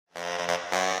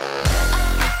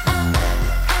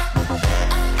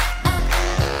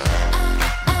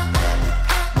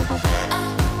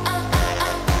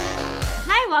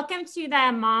welcome to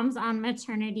the Moms on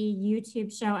Maternity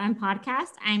YouTube show and podcast.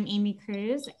 I'm Amy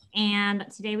Cruz, and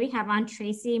today we have on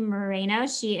Traci Moreno.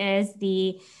 She is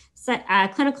the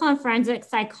clinical and forensic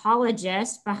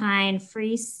psychologist behind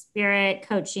Free Spirit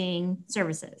Coaching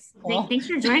Services. Cool. Thanks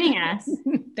for joining us.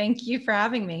 Thank you for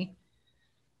having me.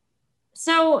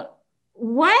 So,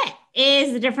 what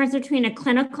is the difference between a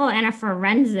clinical and a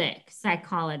forensic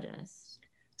psychologist?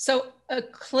 So, a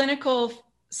clinical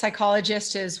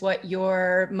psychologist is what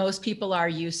most people are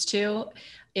used to.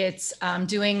 It's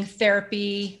doing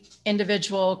therapy,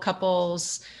 individual,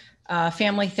 couples,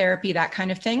 family therapy, that kind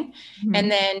of thing. Mm-hmm.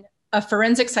 And then a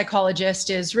forensic psychologist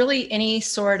is really any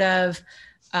sort of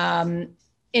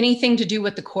anything to do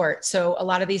with the court. So a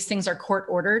lot of these things are court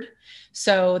ordered.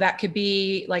 So that could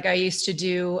be like I used to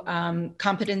do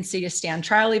competency to stand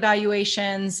trial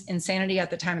evaluations, insanity at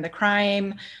the time of the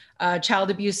crime, child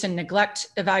abuse and neglect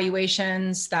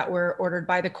evaluations that were ordered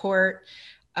by the court.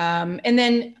 And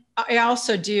then I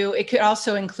also it could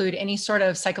also include any sort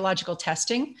of psychological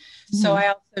testing. Mm-hmm. So I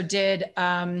also did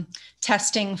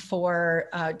testing for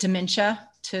dementia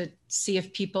to see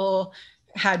if people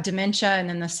had dementia and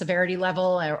then the severity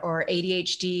level or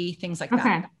ADHD, things like that.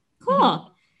 Okay, cool. Mm-hmm.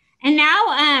 And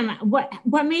now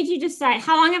what made you decide,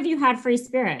 how long have you had Free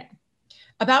Spirit?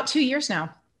 About 2 years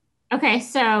now. Okay.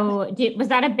 So was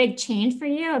that a big change for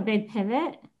you? A big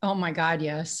pivot? Oh my God.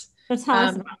 Yes. So tell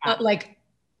us about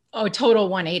that. Total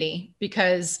 180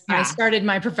 because I started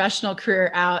my professional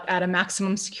career out at a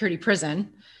maximum security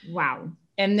prison. Wow.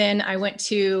 And then I went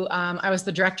to, I was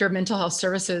the director of mental health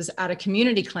services at a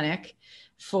community clinic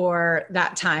for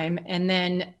that time. And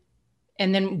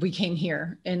then we came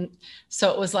here. And so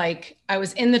it was like, I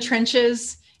was in the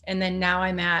trenches and then now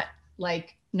I'm at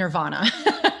like nirvana.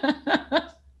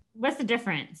 What's the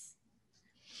difference?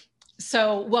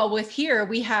 So, well, with here,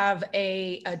 we have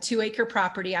a 2-acre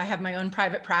property. I have my own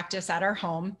private practice at our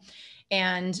home.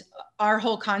 And our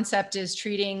whole concept is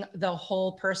treating the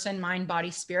whole person, mind, body,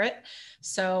 spirit.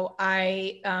 So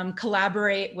I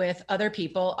collaborate with other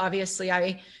people. Obviously,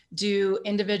 I do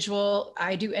individual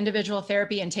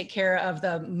therapy and take care of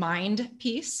the mind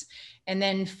piece. And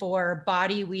then for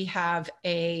body, we have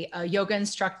a yoga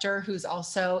instructor who's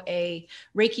also a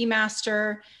Reiki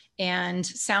master and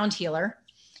sound healer.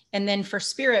 And then for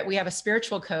spirit, we have a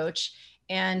spiritual coach,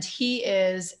 and he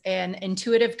is an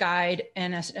intuitive guide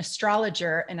and an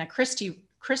astrologer and a crystal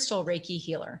Reiki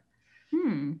healer.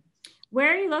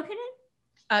 Where are you located?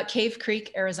 Cave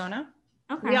Creek, Arizona.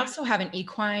 Okay. We also have an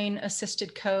equine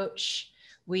assisted coach.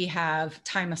 We have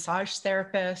Thai massage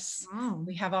therapists. Wow.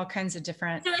 We have all kinds of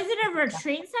different. So is it a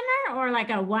retreat center or like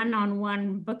a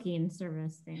one-on-one booking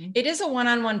service thing? It is a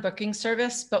one-on-one booking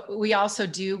service, but we also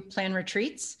do plan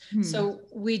retreats. So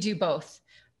we do both.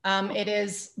 It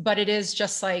is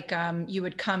just like you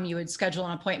would schedule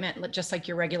an appointment, just like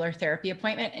your regular therapy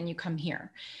appointment, and you come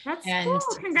here. That's cool.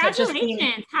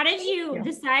 Congratulations. How did you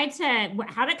decide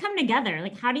how did it come together?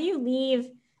 Like, how do you leave?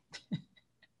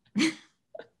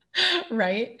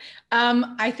 Right.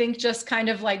 I think just kind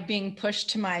of like being pushed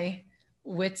to my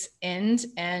wit's end,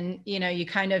 and,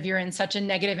 you're in such a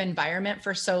negative environment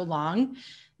for so long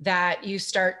that you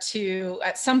start to,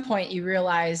 at some point you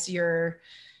realize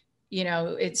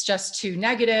it's just too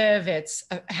negative.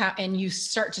 And you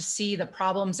start to see the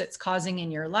problems it's causing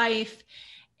in your life.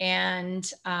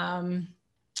 And,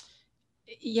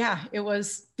 it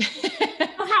was.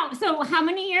 So how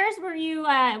many years were you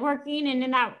working in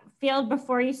that field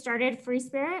before you started Free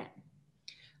Spirit?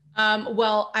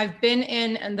 Well, I've been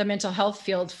in the mental health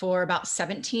field for about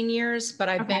 17 years, but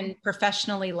I've been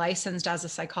professionally licensed as a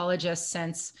psychologist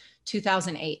since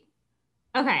 2008.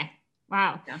 Okay.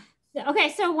 Wow. Yeah.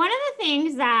 Okay. So one of the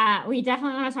things that we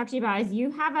definitely want to talk to you about is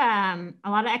you have a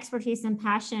lot of expertise and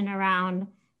passion around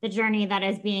the journey that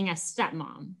is being a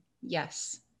stepmom.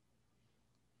 Yes.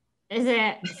 Is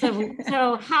it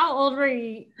so how old were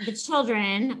the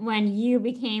children when you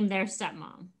became their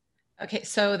stepmom? Okay,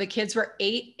 so the kids were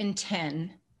 8 and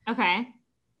 10. Okay.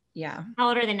 Yeah. How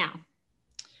old are they now?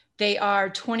 They are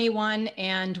 21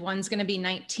 and one's going to be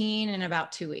 19 in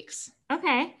about 2 weeks.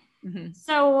 Okay. Mm-hmm.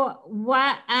 So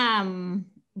what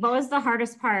was the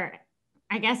hardest part?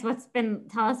 I guess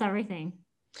tell us everything.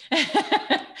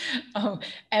 Oh,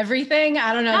 everything?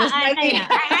 I don't know. I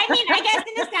guess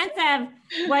in the sense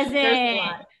of, was it?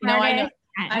 No, I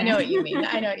know what you mean.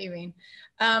 I know what you mean.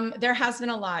 There has been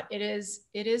a lot. It's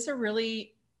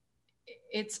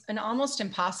an almost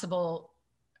impossible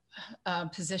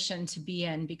position to be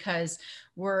in, because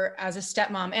we're, as a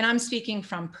stepmom, and I'm speaking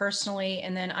from personally,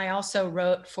 and then I also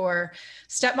wrote for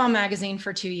StepMom magazine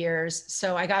for 2 years.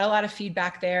 So I got a lot of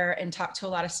feedback there and talked to a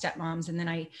lot of stepmoms. And then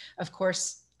I, of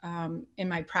course, in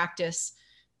my practice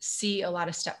see a lot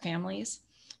of step families.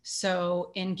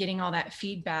 So in getting all that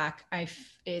feedback,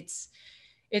 it's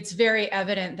very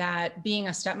evident that being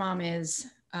a stepmom is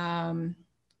kind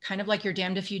of like you're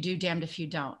damned if you do, damned if you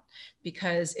don't.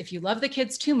 Because if you love the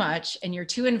kids too much and you're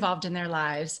too involved in their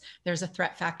lives, there's a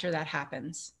threat factor that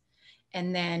happens.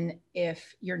 And then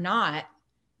if you're not,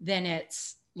 then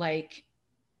it's like,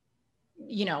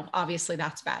 you know, obviously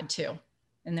that's bad too.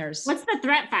 And there's— What's the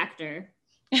threat factor?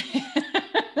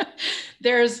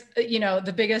 There's, you know,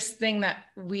 the biggest thing that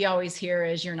we always hear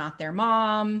is you're not their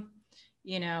mom.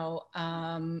 You know,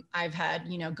 I've had,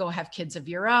 you know, go have kids of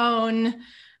your own.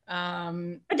 But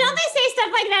don't they say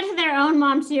stuff like that to their own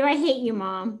mom too? I hate you,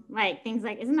 mom. Like things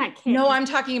like, isn't that kid? No, I'm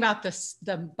talking about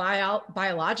the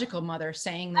biological mother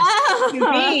saying this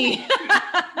to me.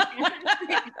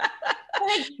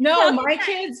 No, my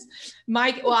kids,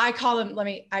 well, I call them,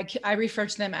 I refer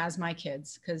to them as my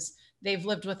kids because they've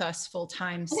lived with us full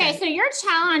time. Okay, so your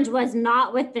challenge was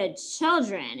not with the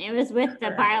children. It was with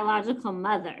the biological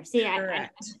mother. See,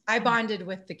 I bonded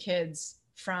with the kids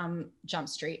from Jump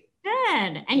Street.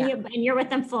 Good. And you're with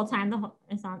them full time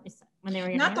when they were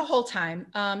not the whole time.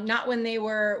 Not when they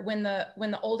were, when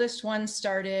the oldest one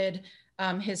started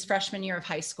his freshman year of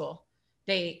high school,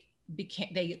 they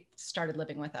started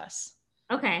living with us.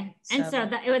 Okay. And so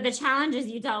the challenges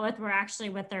you dealt with were actually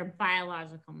with their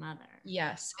biological mother.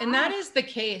 Yes. And that is the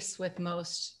case with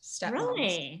most stepmoms.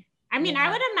 Really? I mean,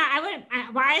 yeah.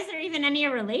 Why is there even any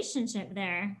relationship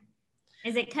there?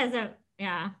 Is it because of,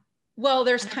 yeah. Well,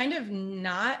 there's kind of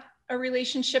not a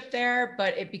relationship there,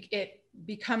 but it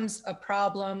becomes a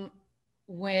problem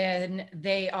when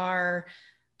they are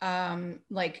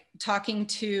like talking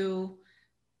to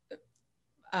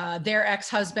their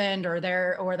ex-husband or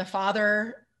the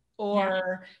father,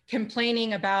 or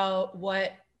complaining about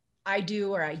what I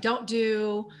do or I don't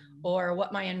do, or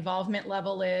what my involvement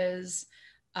level is,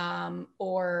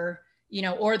 or, you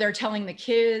know, or they're telling the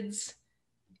kids,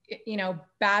 you know,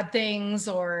 bad things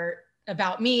or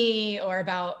about me or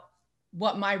about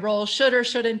what my role should or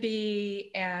shouldn't be.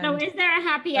 And so is there a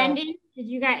happy ending? Did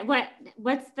you guys,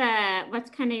 what's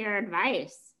kind of your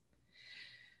advice?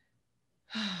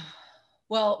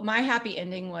 Well, my happy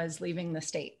ending was leaving the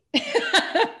state.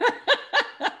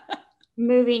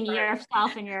 Moving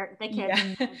yourself and the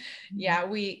kids. Yeah,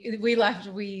 we left,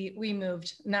 we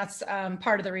moved. And that's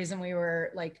part of the reason we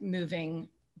were like moving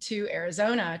to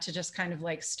Arizona, to just kind of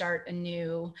like start a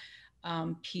new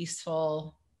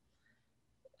peaceful,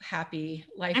 happy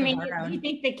life. I mean, do you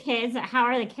think how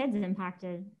are the kids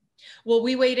impacted? Well,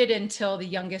 we waited until the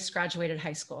youngest graduated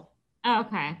high school. Oh,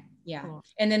 okay. Yeah. Cool.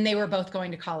 And then they were both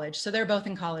going to college. So they're both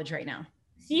in college right now.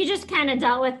 So you just kind of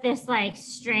dealt with this like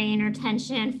strain or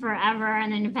tension forever.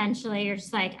 And then eventually you're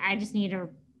just like, I just need a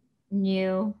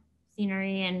new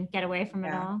scenery and get away from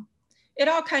it all. It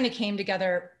all kind of came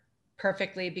together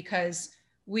perfectly because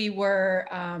we were,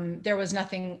 there was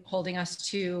nothing holding us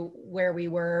to where we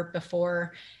were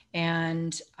before.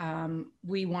 And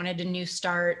we wanted a new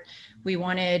start. We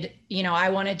wanted, you know, I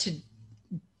wanted to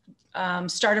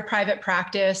start a private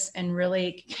practice and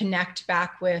really connect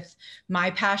back with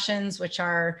my passions, which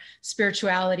are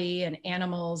spirituality and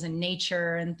animals and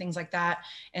nature and things like that.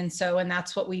 And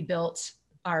that's what we built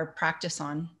our practice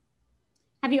on.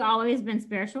 Have you always been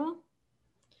spiritual?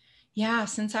 Yeah,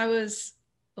 since I was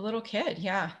a little kid.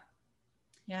 Yeah.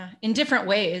 Yeah. In different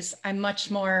ways. I'm much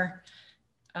more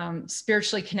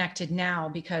spiritually connected now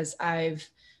because I've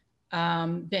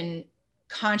been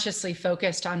consciously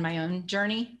focused on my own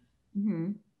journey.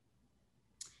 Mm-hmm.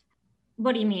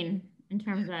 What do you mean in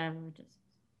terms of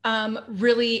just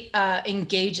really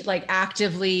engage, like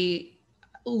actively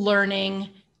learning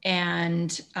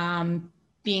and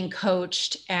being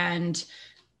coached and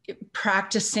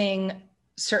practicing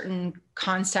certain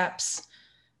concepts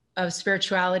of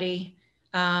spirituality,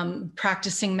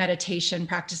 practicing meditation,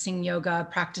 practicing yoga,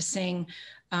 practicing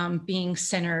being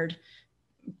centered,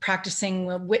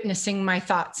 practicing witnessing my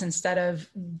thoughts instead of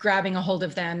grabbing a hold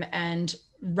of them and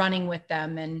running with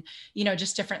them, and, you know,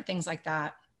 just different things like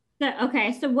that.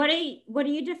 Okay. So what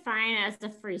do you define as the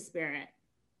free spirit?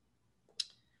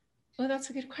 Well,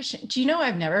 that's a good question. Do you know,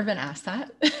 I've never been asked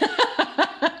that.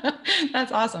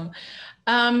 That's awesome.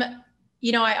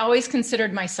 You know, I always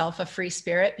considered myself a free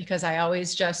spirit because I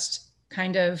always just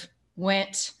kind of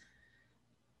went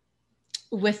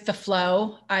with the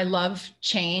flow. I love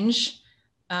change.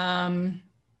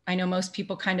 I know most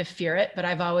people kind of fear it, but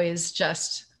I've always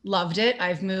just loved it.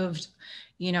 I've moved,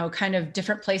 you know, kind of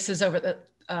different places throughout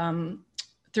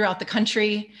the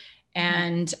country,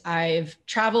 and I've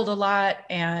traveled a lot,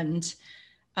 and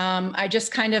I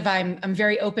just kind of, I'm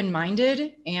very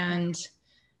open-minded, and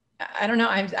I don't know.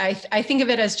 I think of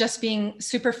it as just being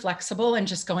super flexible and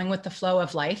just going with the flow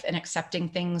of life and accepting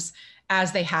things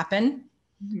as they happen,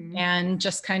 and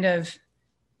just kind of,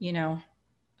 you know,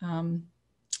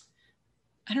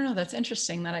 I don't know. That's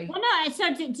interesting that well, no.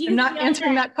 So do you I'm not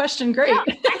answering that question great. No, I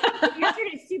think you answered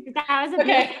it super. That was a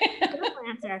beautiful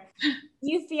answer. Do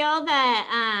you feel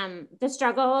that the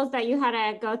struggles that you had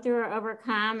to go through or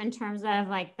overcome in terms of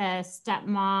like the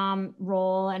stepmom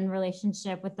role and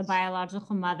relationship with the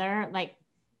biological mother, like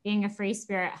being a free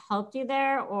spirit, helped you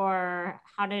there, or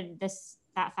how did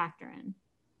that factor in?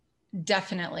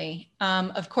 Definitely.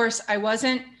 Of course, I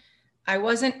wasn't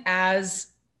as,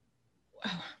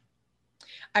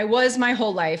 I was my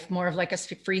whole life more of like a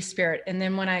free spirit. And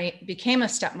then when I became a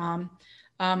stepmom,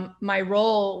 my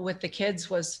role with the kids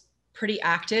was pretty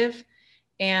active.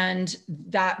 And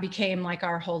that became like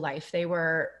our whole life. They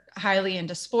were highly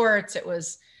into sports. It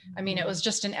was, I mean, it was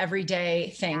just an everyday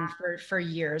thing for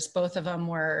years. Both of them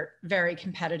were very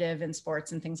competitive in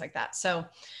sports and things like that. So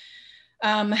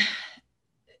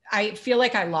I feel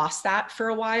like I lost that for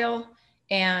a while.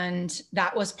 And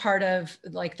that was part of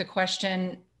like the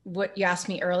question, what you asked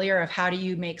me earlier of how do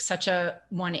you make such a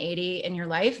 180 in your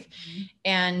life?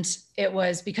 And it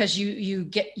was because you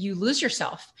lose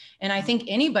yourself. And I think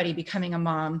anybody becoming a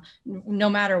mom, no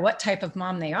matter what type of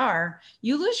mom they are,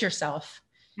 you lose yourself.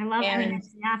 I love, I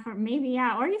mean,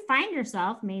 yeah, or you find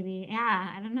yourself maybe,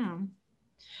 yeah, I don't know.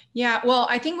 Yeah, well,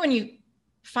 I think when you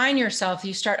find yourself,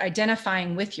 you start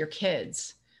identifying with your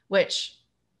kids, which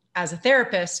as a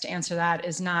therapist, to answer that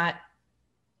is not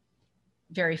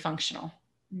very functional.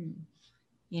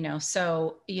 You know,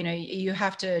 so, you know, you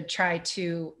have to try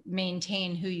to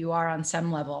maintain who you are on some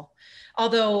level.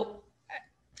 Although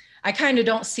I kind of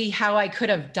don't see how I could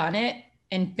have done it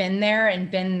and been there and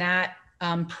been that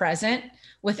present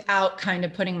without kind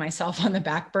of putting myself on the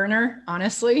back burner,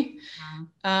 honestly.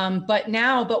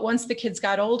 But once the kids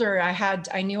got older,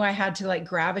 I knew I had to like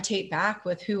gravitate back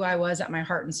with who I was at my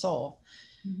heart and soul,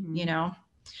 you know?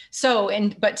 So,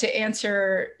 but to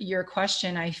answer your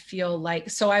question, I feel like,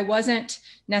 so I wasn't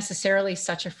necessarily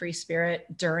such a free spirit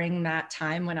during that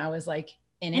time when I was like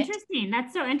in it. Interesting.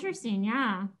 That's so interesting.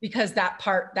 Yeah. Because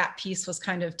that piece was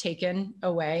kind of taken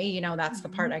away, you know, that's the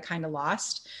part I kind of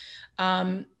lost.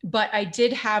 But I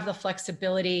did have the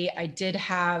flexibility. I did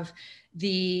have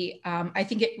I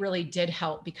think it really did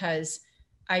help because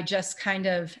I just kind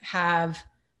of have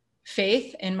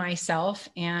faith in myself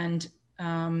and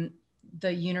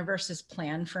the universe's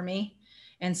plan for me.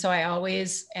 And so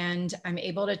I'm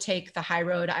able to take the high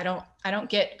road. I don't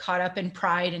get caught up in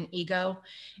pride and ego.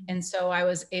 And so I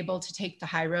was able to take the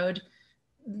high road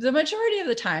the majority of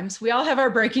the times. We all have our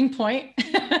breaking point,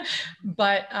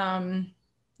 but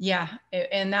yeah.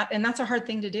 And that's a hard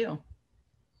thing to do.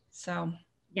 So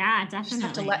yeah, definitely. Just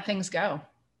have to let things go.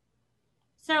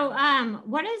 So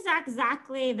what is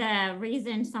exactly the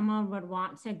reason someone would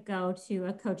want to go to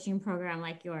a coaching program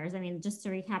like yours? I mean, just to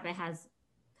recap, it has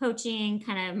coaching,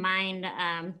 kind of mind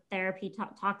therapy,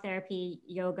 talk therapy,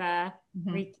 yoga,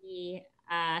 Reiki,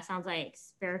 sounds like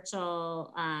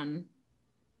spiritual.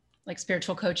 Like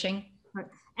spiritual coaching.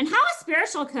 And how is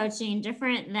spiritual coaching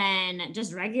different than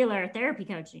just regular therapy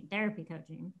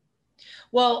coaching?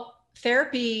 Well,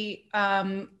 therapy,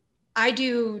 I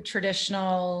do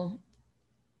traditional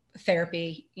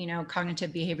therapy, you know,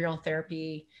 cognitive behavioral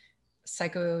therapy,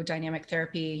 psychodynamic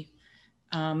therapy,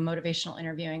 motivational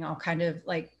interviewing, all kind of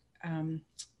like,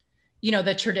 you know,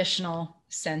 the traditional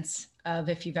sense of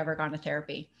if you've ever gone to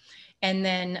therapy. And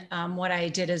then what I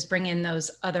did is bring in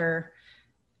those other,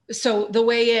 so the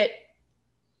way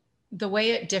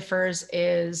it differs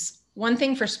is one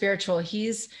thing for spiritual,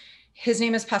 his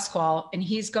name is Pasquale, and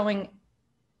he's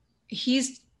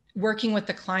working with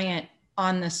the client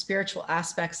on the spiritual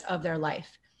aspects of their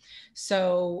life.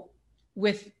 So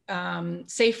with,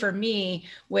 say for me,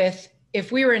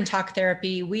 if we were in talk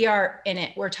therapy, we are in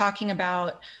it. We're talking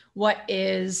about what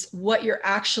you're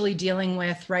actually dealing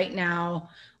with right now,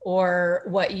 or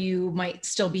what you might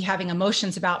still be having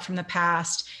emotions about from the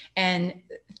past. And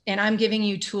I'm giving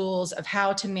you tools of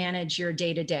how to manage your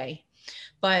day-to-day.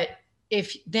 But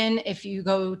if you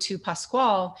go to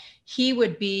Pasquale, he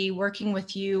would be working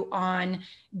with you on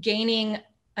gaining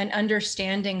an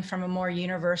understanding from a more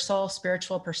universal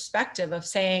spiritual perspective of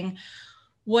saying,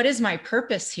 what is my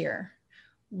purpose here?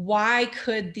 Why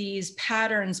could these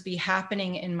patterns be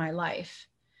happening in my life?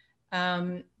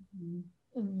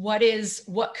 What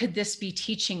could this be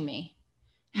teaching me?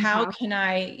 How can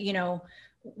I, you know,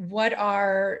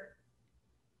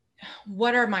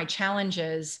 what are my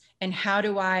challenges and how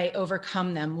do I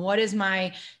overcome them?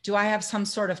 Do I have some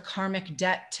sort of karmic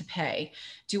debt to pay?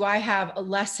 Do I have a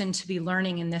lesson to be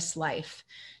learning in this life?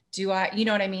 You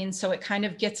know what I mean? So it kind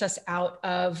of gets us out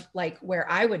of like where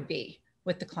I would be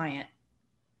with the client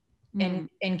and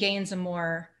gains a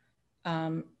more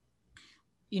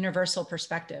universal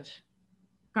perspective.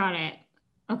 Got it.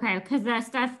 Okay. Because the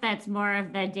stuff that's more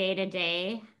of the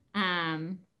day-to-day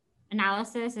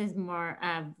analysis is more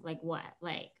of like what?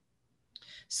 Like,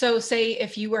 so say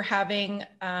if you were having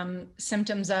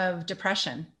symptoms of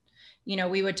depression,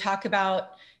 we would talk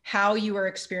about how you were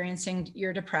experiencing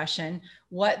your depression,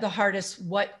 what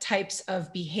types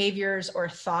of behaviors or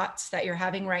thoughts that you're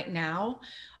having right now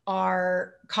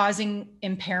are causing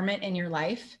impairment in your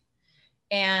life.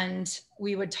 And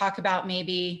we would talk about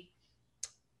maybe,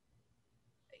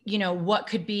 what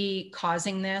could be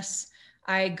causing this.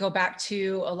 I go back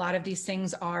to a lot of these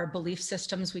things are belief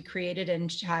systems we created in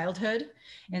childhood.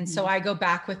 And so I go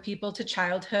back with people to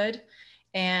childhood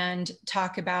and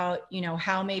talk about,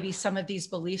 how maybe some of these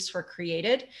beliefs were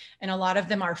created. And a lot of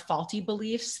them are faulty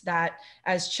beliefs that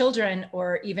as children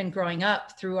or even growing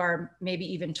up through our maybe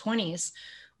even 20s,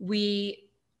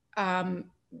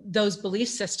 those belief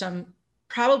system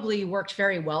probably worked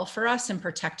very well for us and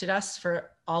protected us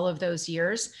for all of those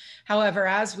years. However,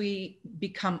 as we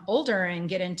become older and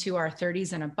get into our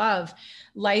 30s and above,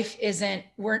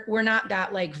 we're not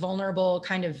that like vulnerable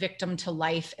kind of victim to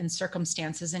life and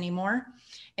circumstances anymore.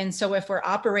 And so if we're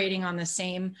operating on the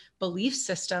same belief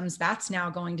systems, that's now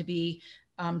going to be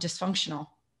dysfunctional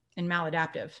and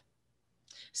maladaptive.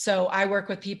 So I work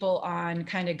with people on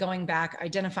kind of going back,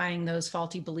 identifying those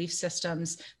faulty belief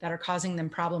systems that are causing them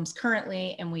problems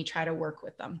currently, and we try to work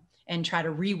with them and try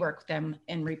to rework them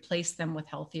and replace them with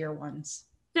healthier ones.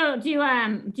 So do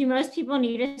most people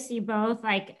need to see both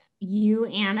like you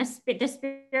and the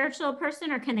spiritual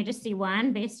person, or can they just see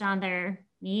one based on their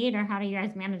need, or how do you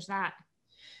guys manage that?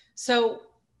 So,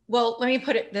 well, let me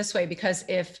put it this way, because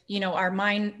if, our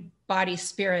mind, body,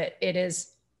 spirit, it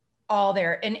is all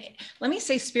there. And let me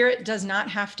say, spirit does not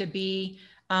have to be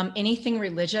anything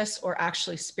religious or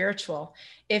actually spiritual.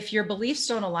 If your beliefs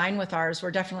don't align with ours,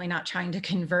 we're definitely not trying to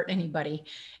convert anybody.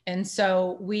 And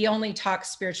so we only talk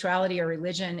spirituality or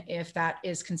religion if that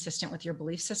is consistent with your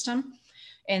belief system.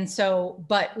 And so,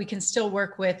 but we can still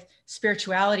work with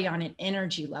spirituality on an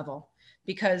energy level,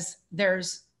 because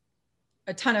there's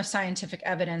a ton of scientific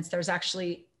evidence. There's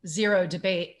actually zero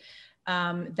debate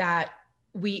that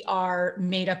we are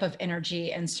made up of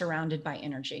energy and surrounded by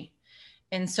energy.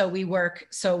 And so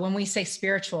so when we say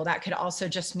spiritual, that could also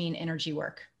just mean energy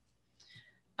work.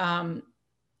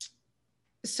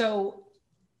 So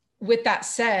with that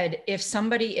said, if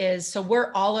somebody so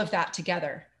we're all of that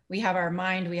together. We have our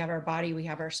mind, we have our body, we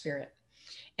have our spirit.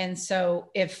 And so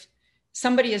if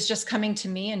somebody is just coming to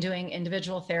me and doing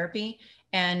individual therapy,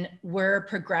 and we're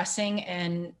progressing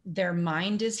and their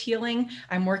mind is healing,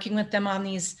 I'm working with them on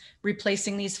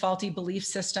replacing these faulty belief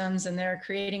systems, and they're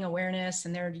creating awareness,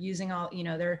 and they're using all,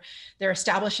 they're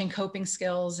establishing coping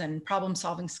skills and problem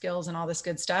solving skills and all this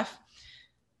good stuff.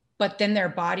 But then their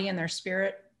body and their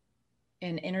spirit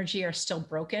and energy are still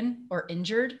broken or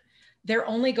injured. They're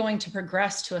only going to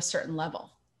progress to a certain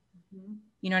level. Mm-hmm.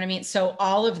 You know what I mean? So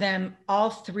all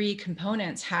three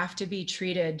components have to be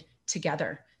treated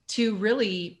together to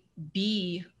really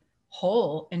be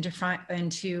whole and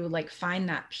to like find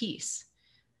that peace.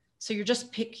 So you're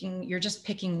just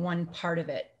picking one part of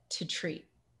it to treat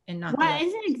and not. What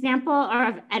is an example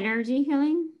of energy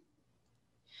healing?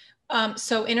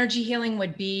 So energy healing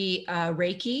would be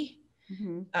Reiki,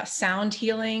 sound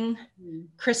healing,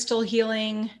 crystal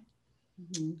healing.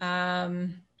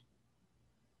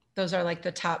 Those are like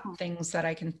the top things that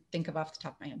I can think of off the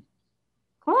top of my head.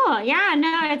 Cool. Yeah,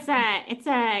 no, it's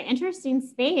a interesting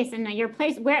space. And your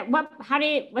place,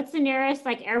 what's the nearest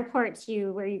like airport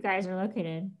to where you guys are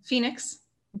located? Phoenix.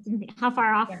 How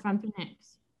far off from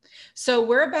Phoenix? So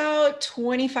we're about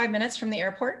 25 minutes from the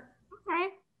airport. Okay,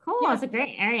 cool. Yeah. It's a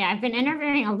great area. I've been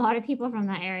interviewing a lot of people from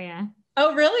that area.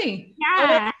 Oh, really?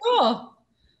 Yeah. Oh,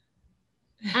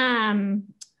 cool.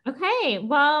 Okay.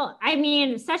 Well, I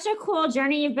mean, such a cool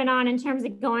journey you've been on in terms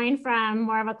of going from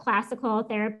more of a classical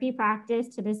therapy practice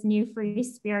to this new free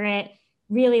spirit,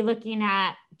 really looking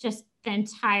at just the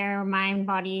entire mind,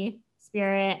 body,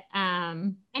 spirit.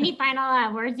 Any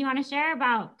final words you want to share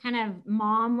about kind of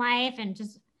mom life and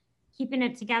just keeping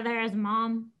it together as a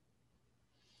mom?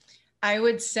 I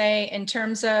would say in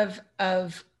terms of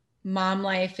mom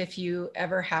life, if you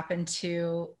ever happen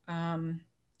to,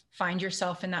 find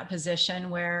yourself in that position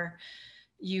where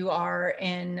you are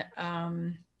in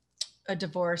a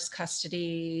divorce,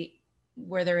 custody,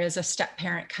 where there is a step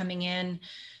parent coming in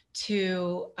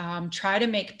to try to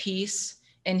make peace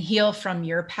and heal from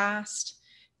your past,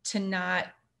 to not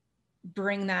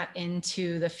bring that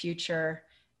into the future,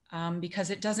 because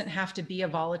it doesn't have to be a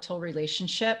volatile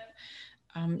relationship.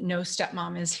 No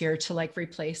stepmom is here to like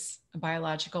replace a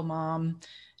biological mom.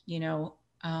 You know,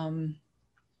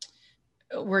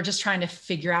 we're just trying to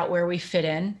figure out where we fit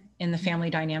in the family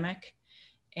dynamic.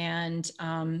 And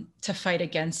to fight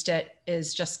against it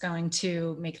is just going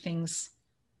to make things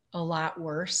a lot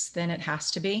worse than it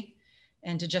has to be.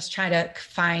 And to just try to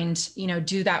find, you know,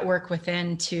 do that work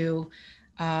within to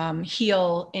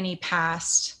heal any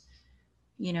past,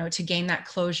 you know, to gain that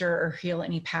closure or heal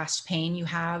any past pain you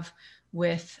have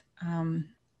with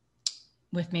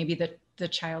maybe the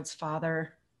child's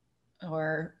father,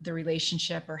 or the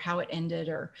relationship, or how it ended,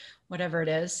 or whatever it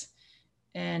is.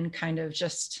 And kind of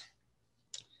just,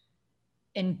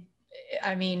 I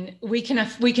mean, we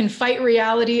can fight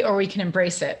reality, or we can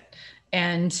embrace it.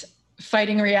 And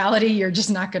fighting reality, you're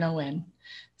just not going to win.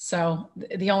 So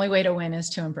the only way to win is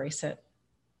to embrace it.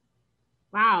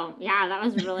 Wow. Yeah, that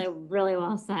was really, really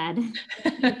well said.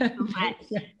 Thank you so much.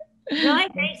 Really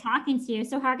great talking to you.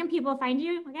 So how can people find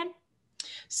you again?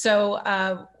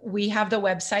 So we have the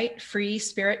website,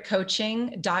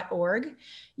 freespiritcoaching.org.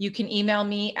 You can email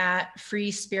me at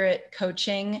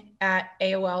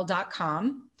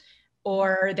freespiritcoaching@aol.com,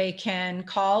 or they can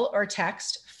call or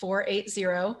text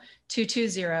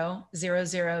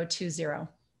 480-220-0020.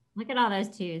 Look at all those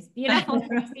twos. Beautiful,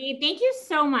 Traci. Thank you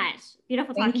so much.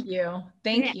 Beautiful talking. Thank you.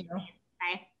 Thank you.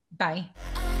 Bye. Bye.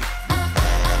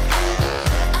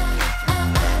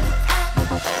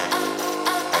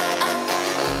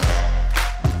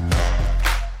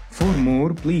 For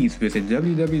more, please visit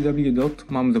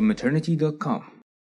www.momsofmaternity.com.